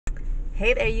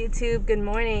Hey there YouTube, good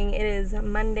morning. It is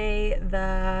Monday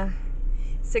the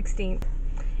 16th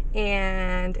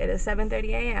and it is 7:30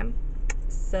 a.m.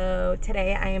 So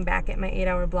today I am back at my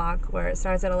 8-hour block where it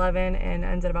starts at 11 and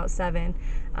ends at about 7.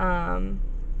 And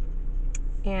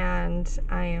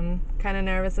I am kind of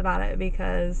nervous about it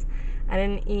because I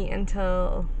didn't eat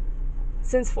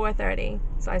since 4:30.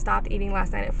 So I stopped eating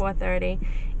last night at 4:30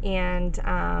 and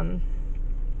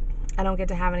I don't get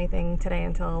to have anything today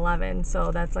until 11,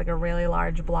 so that's like a really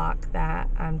large block that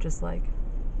I'm just like,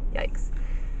 yikes.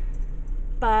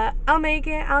 But I'll make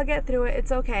it, I'll get through it,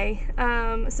 it's okay.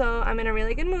 So I'm in a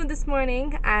really good mood this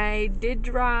morning. I did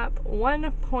drop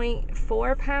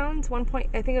 1.4 pounds,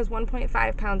 I think it was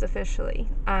 1.5 pounds officially.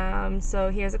 So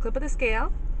here's a clip of the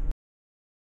scale.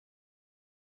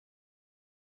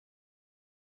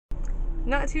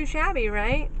 Not too shabby,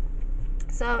 right?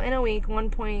 So in a week,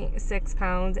 1.6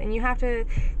 pounds, and you have to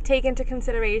take into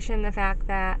consideration the fact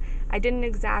that I didn't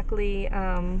exactly,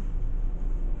 I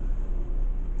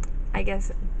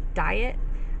guess, diet.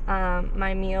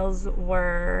 My meals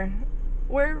were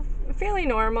fairly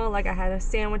normal. Like I had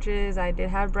sandwiches, I did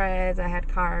have breads, I had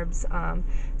carbs,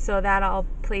 so that all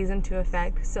plays into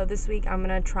effect. So this week I'm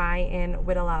gonna try and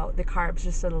whittle out the carbs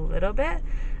just a little bit.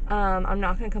 I'm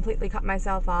not gonna completely cut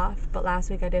myself off, but last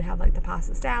week I did have like the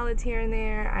pasta salads here and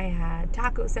there. I had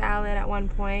taco salad at one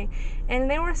point,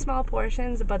 and they were small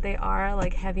portions, but they are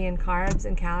like heavy in carbs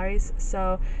and calories.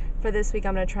 So for this week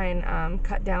I'm gonna try and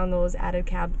cut down those added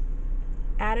carbs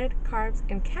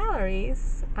and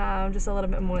calories just a little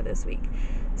bit more this week.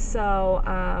 So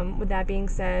with that being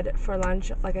said, for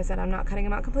lunch, like I said, I'm not cutting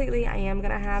them out completely. I am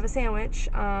gonna have a sandwich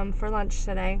for lunch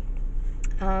today.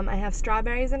 I have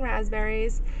strawberries and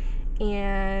raspberries,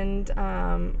 and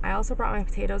I also brought my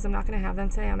potatoes. I'm not gonna have them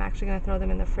today. I'm actually gonna throw them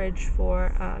in the fridge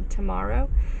for tomorrow,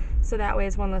 so that way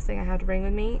it's one less thing I have to bring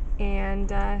with me.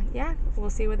 And yeah, we'll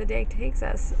see where the day takes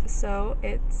us. So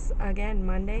it's again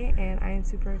Monday, and I am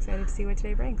super excited to see what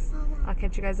today brings. I'll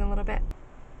catch you guys in a little bit.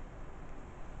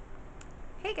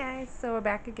 Hey guys, so we're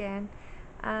back again.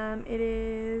 It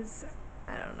is,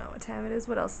 I don't know what time it is.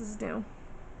 What else is new?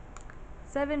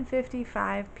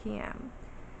 7:55 p.m.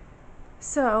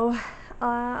 So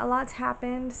a lot's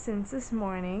happened since this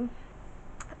morning.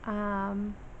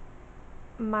 My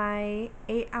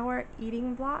 8-hour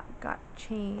eating block got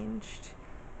changed.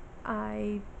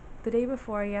 So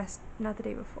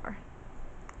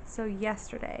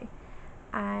yesterday,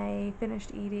 I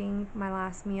finished eating my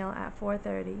last meal at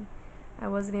 4:30. I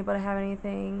wasn't able to have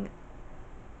anything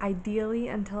ideally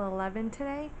until 11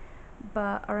 today,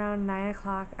 but around 9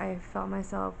 o'clock I felt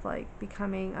myself like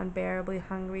becoming unbearably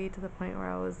hungry to the point where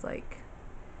I was like,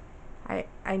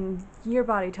 your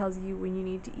body tells you when you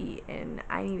need to eat, and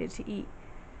I needed to eat.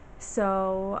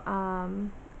 So I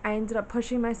ended up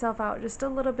pushing myself out just a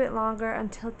little bit longer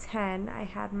until 10. I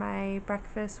had my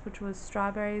breakfast, which was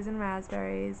strawberries and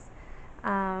raspberries,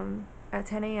 at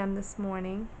 10 a.m. this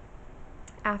morning.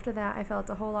 After that, I felt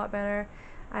a whole lot better.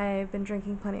 I've been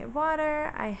drinking plenty of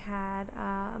water. I had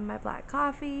my black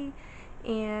coffee,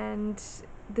 and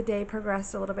the day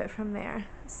progressed a little bit from there.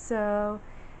 So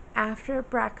after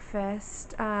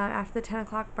breakfast, after the 10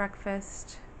 o'clock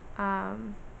breakfast, I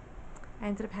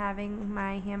ended up having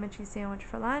my ham and cheese sandwich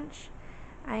for lunch.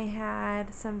 I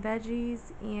had some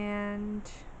veggies and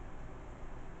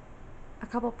a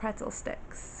couple pretzel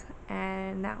sticks,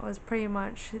 and that was pretty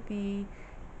much the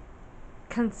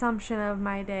consumption of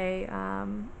my day,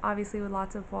 obviously with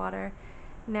lots of water.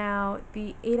 Now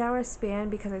the 8-hour span,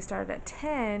 because I started at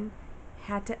 10,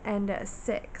 had to end at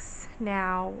 6.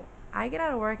 Now I get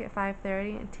out of work at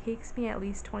 5:30, and it takes me at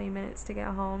least 20 minutes to get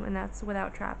home, and that's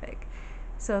without traffic.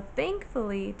 So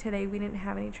thankfully today we didn't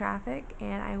have any traffic,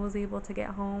 and I was able to get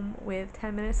home with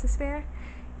 10 minutes to spare,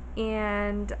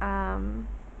 and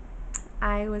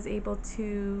I was able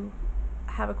to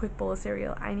have a quick bowl of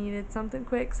cereal. I needed something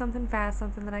quick, something fast,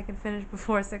 something that I could finish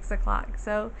before 6 o'clock.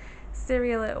 So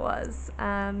cereal it was.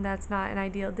 That's not an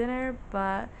ideal dinner,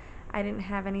 but I didn't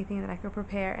have anything that I could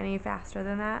prepare any faster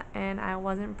than that, and I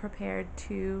wasn't prepared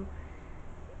to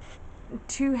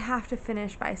have to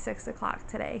finish by 6 o'clock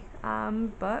today.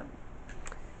 But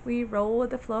we roll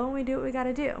with the flow and we do what we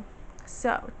gotta do.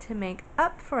 So to make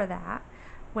up for that,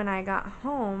 when I got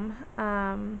home,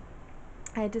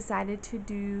 I decided to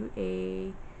do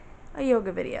a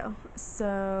yoga video.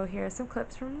 So here are some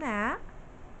clips from that.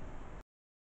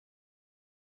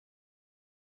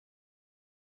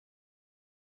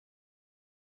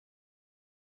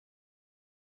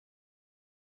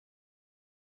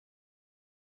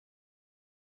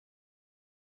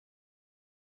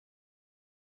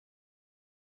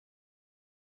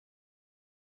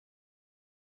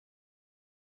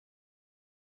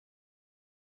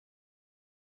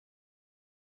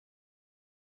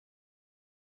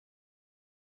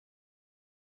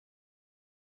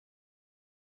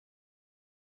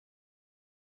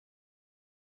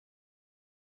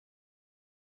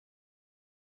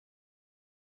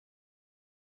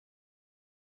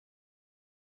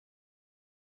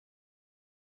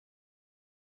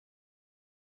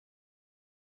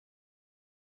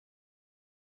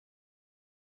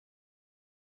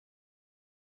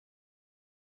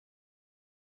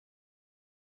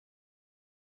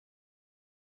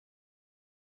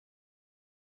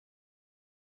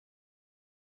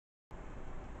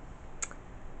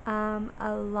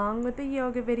 Along with the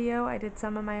yoga video, I did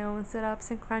some of my own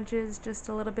sit-ups and crunches, just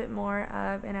a little bit more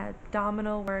of an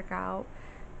abdominal workout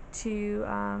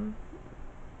to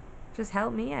just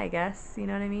help me, I guess. You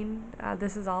know what I mean?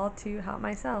 This is all to help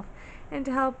myself and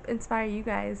to help inspire you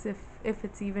guys if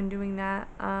it's even doing that.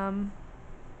 I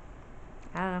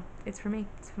don't know. It's for me.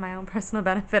 It's for my own personal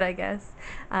benefit, I guess.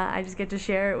 I just get to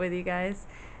share it with you guys.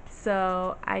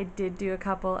 So I did do a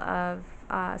couple of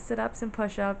sit-ups and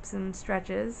push-ups and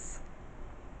stretches.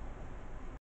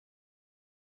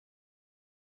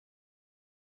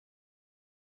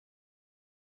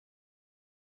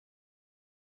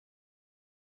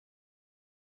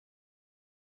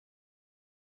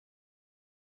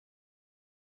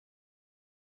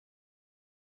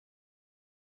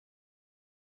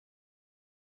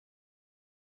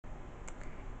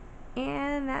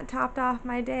 And that topped off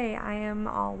my day. I am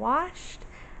all washed.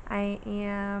 I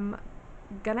am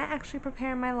gonna actually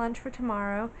prepare my lunch for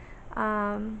tomorrow.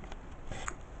 I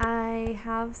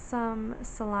have some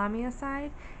salami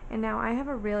aside, and now I have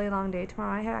a really long day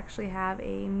tomorrow. I actually have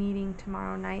a meeting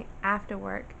tomorrow night after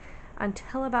work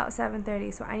until about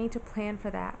 7:30, so I need to plan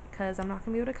for that because I'm not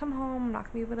gonna be able to come home. I'm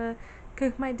not gonna be able to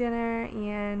cook my dinner,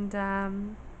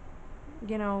 and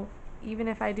you know, even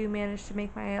if I do manage to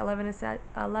make my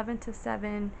 11 to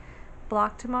 7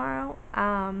 block tomorrow,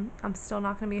 I'm still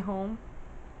not gonna be home.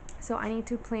 So I need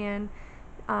to plan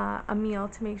a meal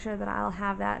to make sure that I'll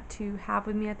have that to have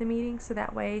with me at the meeting, so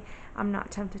that way I'm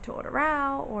not tempted to order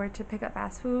out or to pick up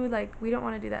fast food. Like, we don't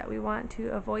want to do that. We want to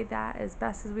avoid that as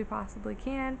best as we possibly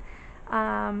can,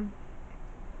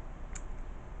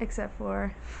 except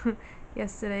for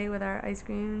yesterday with our ice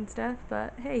cream and stuff,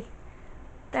 but hey,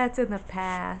 that's in the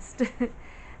past.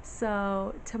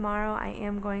 So tomorrow I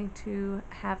am going to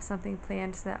have something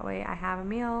planned, so that way I have a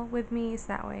meal with me, so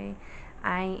that way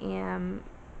I am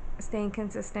staying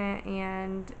consistent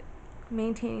and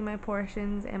maintaining my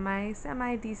portions and my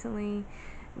semi-decently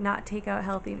not take out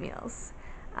healthy meals.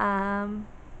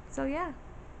 So yeah,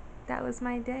 that was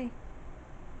my day.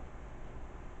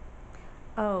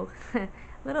 Oh,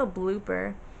 little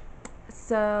blooper.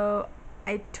 So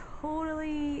I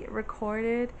totally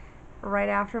recorded right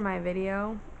after my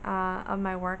video of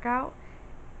my workout.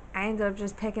 I ended up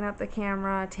just picking up the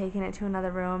camera, taking it to another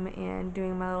room, and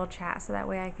doing my little chat, so that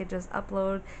way I could just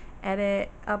edit,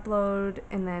 upload,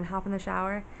 and then hop in the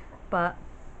shower. But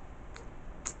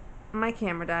my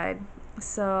camera died,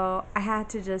 so I had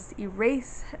to just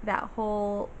erase that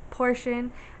whole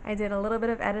portion. I did a little bit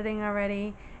of editing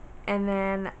already, and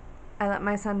then I let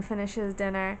my son finish his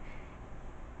dinner.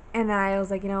 And then I was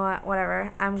like, you know what,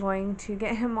 whatever. I'm going to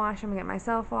get him washed. I'm going to get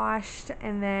myself washed.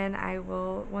 And then I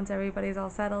will, once everybody's all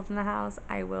settled in the house,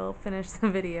 I will finish the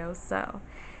video. So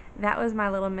that was my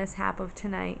little mishap of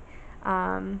tonight,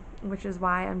 which is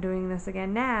why I'm doing this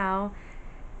again now.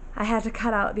 I had to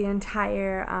cut out the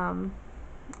entire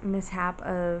mishap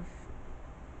of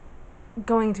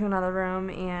going to another room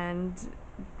and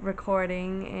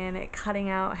recording and it cutting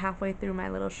out halfway through my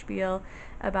little spiel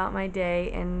about my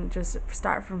day, and just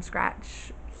start from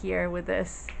scratch here with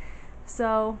this.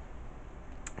 So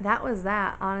that was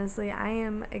that. Honestly, I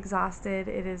am exhausted.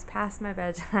 It is past my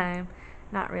bedtime.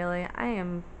 Not really. I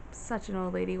am such an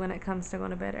old lady when it comes to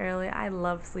going to bed early. I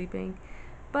love sleeping.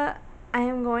 But I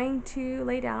am going to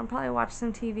lay down, probably watch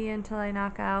some TV until I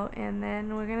knock out, and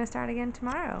then we're going to start again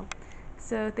tomorrow.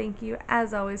 So thank you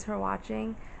as always for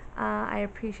watching. I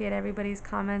appreciate everybody's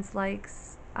comments,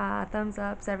 likes, thumbs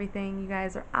ups, everything. You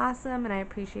guys are awesome, and I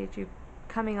appreciate you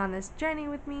coming on this journey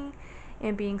with me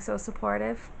and being so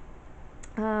supportive.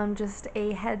 Just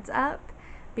a heads up,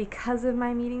 because of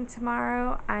my meeting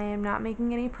tomorrow, I am not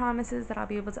making any promises that I'll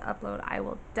be able to upload. I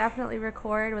will definitely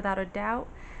record without a doubt.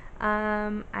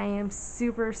 I am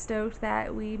super stoked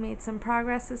that we made some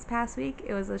progress this past week.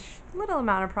 It was a little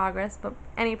amount of progress, but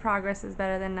any progress is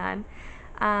better than none.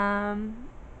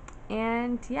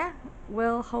 And yeah,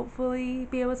 we'll hopefully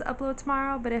be able to upload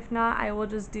tomorrow, but if not, I will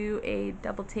just do a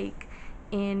double take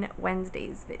in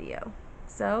Wednesday's video.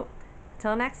 So,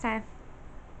 till next time.